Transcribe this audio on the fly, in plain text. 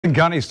Glynn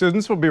County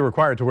students will be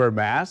required to wear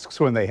masks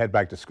when they head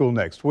back to school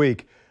next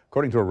week.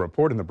 According to a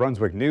report in the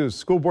Brunswick News,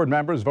 school board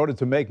members voted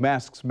to make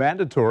masks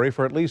mandatory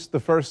for at least the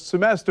first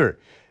semester.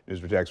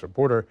 News4JAX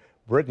reporter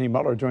Brittany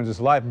Muller joins us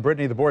live. And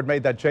Brittany, the board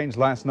made that change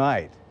last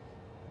night.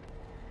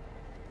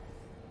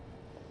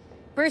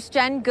 Bruce,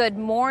 Jen, good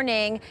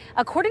morning.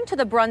 According to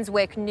the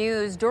Brunswick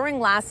News,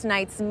 during last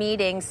night's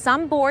meeting,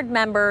 some board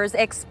members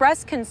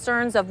expressed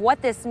concerns of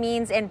what this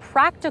means in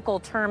practical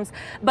terms,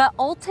 but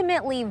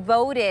ultimately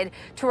voted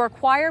to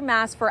require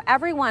masks for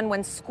everyone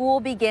when school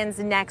begins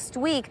next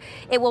week.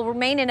 It will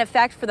remain in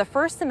effect for the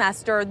first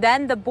semester.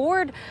 Then the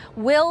board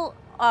will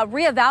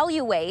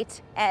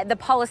reevaluate the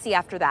policy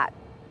after that.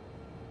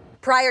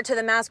 Prior to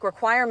the mask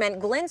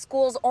requirement, Glynn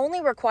schools only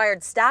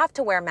required staff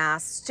to wear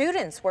masks.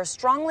 Students were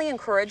strongly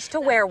encouraged to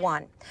wear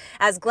one.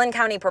 As Glynn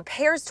County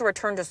prepares to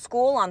return to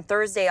school on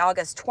Thursday,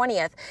 August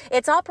 20th,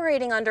 it's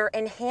operating under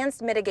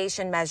enhanced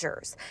mitigation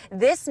measures.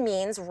 This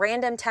means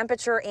random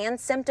temperature and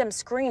symptom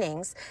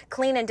screenings,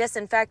 clean and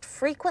disinfect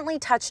frequently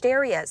touched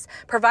areas,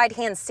 provide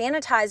hand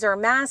sanitizer,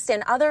 masks,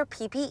 and other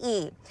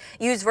PPE.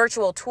 Use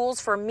virtual tools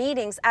for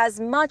meetings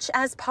as much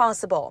as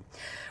possible.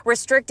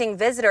 Restricting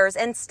visitors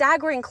and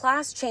staggering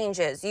class changes,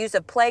 use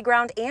of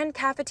playground and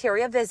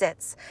cafeteria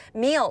visits.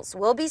 Meals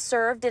will be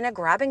served in a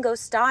grab-and-go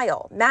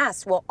style.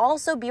 Masks will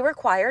also be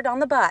required on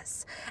the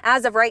bus.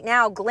 As of right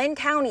now, Glynn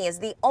County is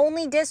the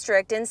only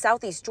district in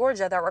southeast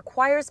Georgia that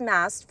requires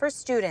masks for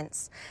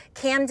students.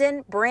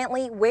 Camden,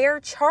 Brantley, Ware,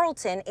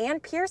 Charlton,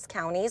 and Pierce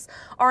counties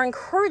are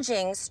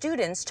encouraging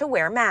students to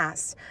wear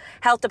masks.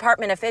 Health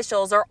department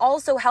officials are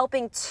also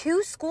helping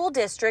 2 school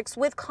districts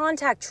with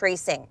contact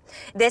tracing.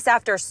 This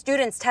after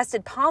students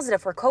tested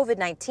positive for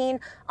COVID-19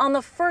 on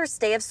the first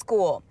day of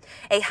school.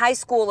 A high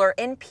schooler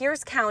in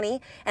Pierce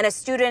County and a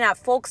student at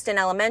Folkston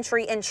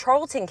Elementary in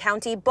Charlton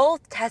County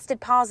both tested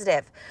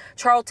positive.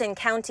 Charlton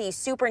County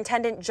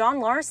Superintendent John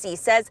Larsey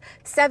says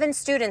 7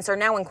 students are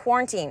now in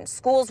quarantine.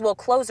 Schools will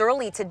close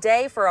early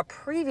today for a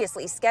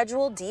previously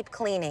scheduled deep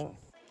cleaning.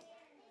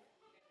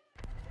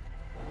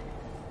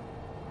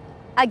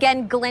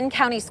 Again, Glynn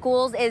County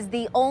Schools is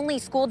the only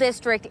school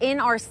district in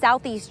our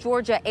southeast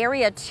Georgia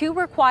area to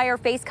require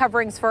face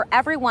coverings for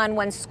everyone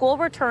when school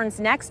returns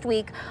next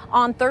week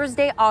on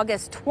Thursday,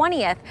 August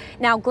 20th.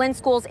 Now, Glynn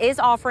Schools is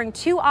offering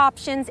 2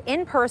 options,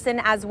 in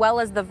person as well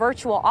as the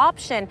virtual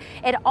option.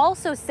 It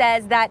also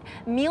says that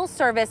meal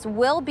service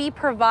will be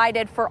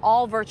provided for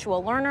all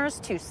virtual learners.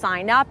 To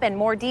sign up and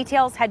more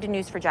details, head to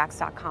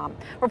news4jax.com.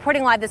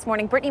 Reporting live this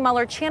morning, Brittany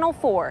Muller, Channel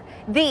 4,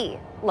 the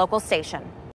local station.